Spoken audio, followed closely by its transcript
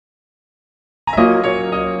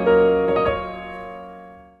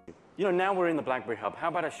Now we're in the BlackBerry Hub. How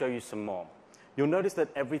about I show you some more? You'll notice that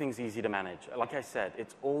everything's easy to manage. Like I said,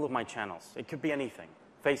 it's all of my channels. It could be anything.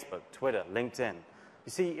 Facebook, Twitter, LinkedIn.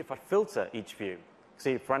 You see, if I filter each view,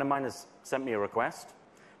 see, a friend of mine has sent me a request.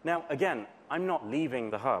 Now, again, I'm not leaving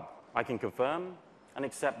the Hub. I can confirm and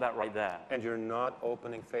accept that right there. And you're not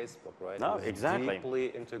opening Facebook, right? No, it's exactly. Deeply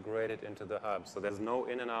integrated into the Hub. So there's no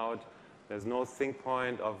in and out. There's no think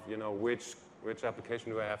point of, which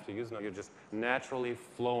application do I have to use? No, you're just naturally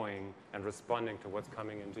flowing and responding to what's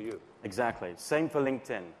coming into you. Exactly. Same for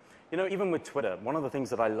LinkedIn. Even with Twitter, one of the things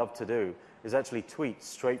that I love to do is actually tweet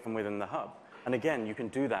straight from within the Hub. And again, you can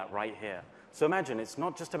do that right here. So imagine, it's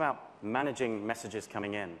not just about managing messages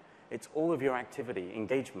coming in. It's all of your activity,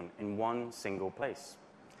 engagement in one single place.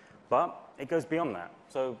 But it goes beyond that.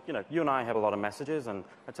 So, you and I have a lot of messages, and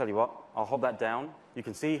I tell you what, I'll hold that down. You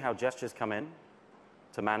can see how gestures come in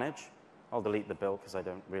to manage. I'll delete the bill because I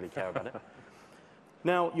don't really care about it.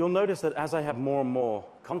 Now, you'll notice that as I have more and more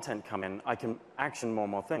content come in, I can action more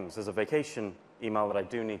and more things. There's a vacation email that I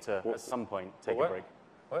do need to, at some point, take a break.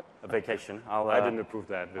 What? A vacation. I didn't approve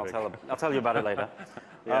that. I'll tell you about it later.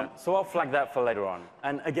 Yeah. So I'll flag that for later on.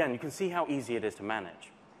 And again, you can see how easy it is to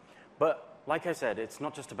manage. But like I said, it's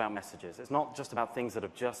not just about messages. It's not just about things that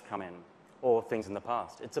have just come in or things in the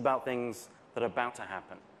past. It's about things that are about to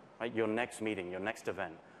happen, right? Your next meeting, your next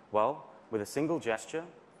event. Well, with a single gesture,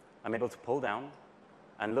 I'm able to pull down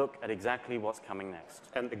and look at exactly what's coming next.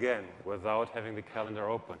 And again, without having the calendar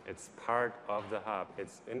open, it's part of the Hub.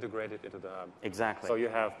 It's integrated into the Hub. Exactly. So you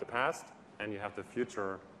have the past and you have the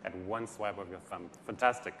future at one swipe of your thumb.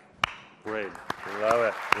 Fantastic. Great. Love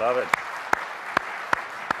it. Love it.